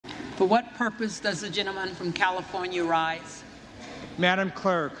For what purpose does the gentleman from California rise? Madam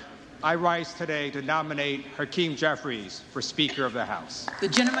Clerk, I rise today to nominate Hakeem Jeffries for Speaker of the House. The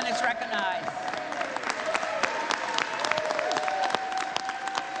gentleman is recognized.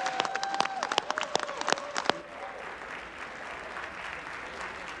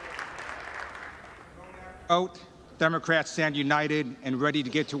 Vote, Democrats stand united and ready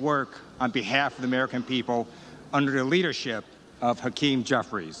to get to work on behalf of the American people under the leadership of Hakeem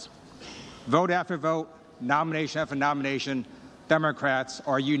Jeffries. Vote after vote, nomination after nomination, Democrats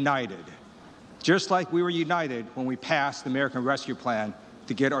are united. Just like we were united when we passed the American Rescue Plan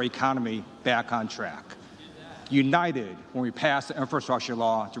to get our economy back on track. United when we passed the infrastructure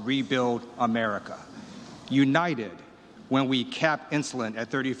law to rebuild America. United when we capped insulin at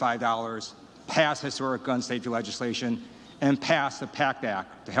 $35, passed historic gun safety legislation, and passed the PACT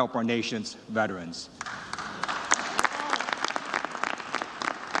Act to help our nation's veterans.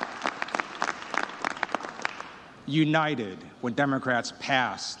 United when Democrats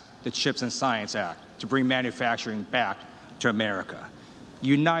passed the CHIPS and Science Act to bring manufacturing back to America.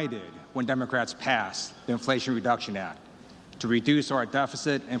 United when Democrats passed the Inflation Reduction Act to reduce our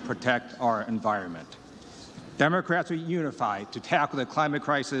deficit and protect our environment. Democrats are unified to tackle the climate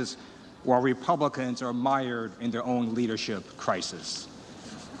crisis while Republicans are mired in their own leadership crisis.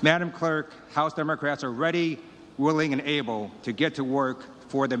 Madam Clerk, House Democrats are ready, willing, and able to get to work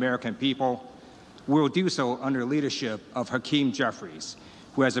for the American people. We will do so under the leadership of Hakeem Jeffries,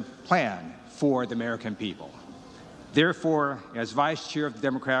 who has a plan for the American people. Therefore, as Vice Chair of the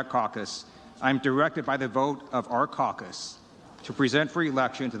Democratic Caucus, I am directed by the vote of our caucus to present for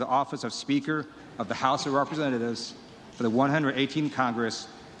election to the office of Speaker of the House of Representatives for the 118th Congress,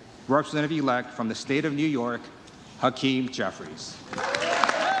 Representative-elect from the state of New York, Hakeem Jeffries.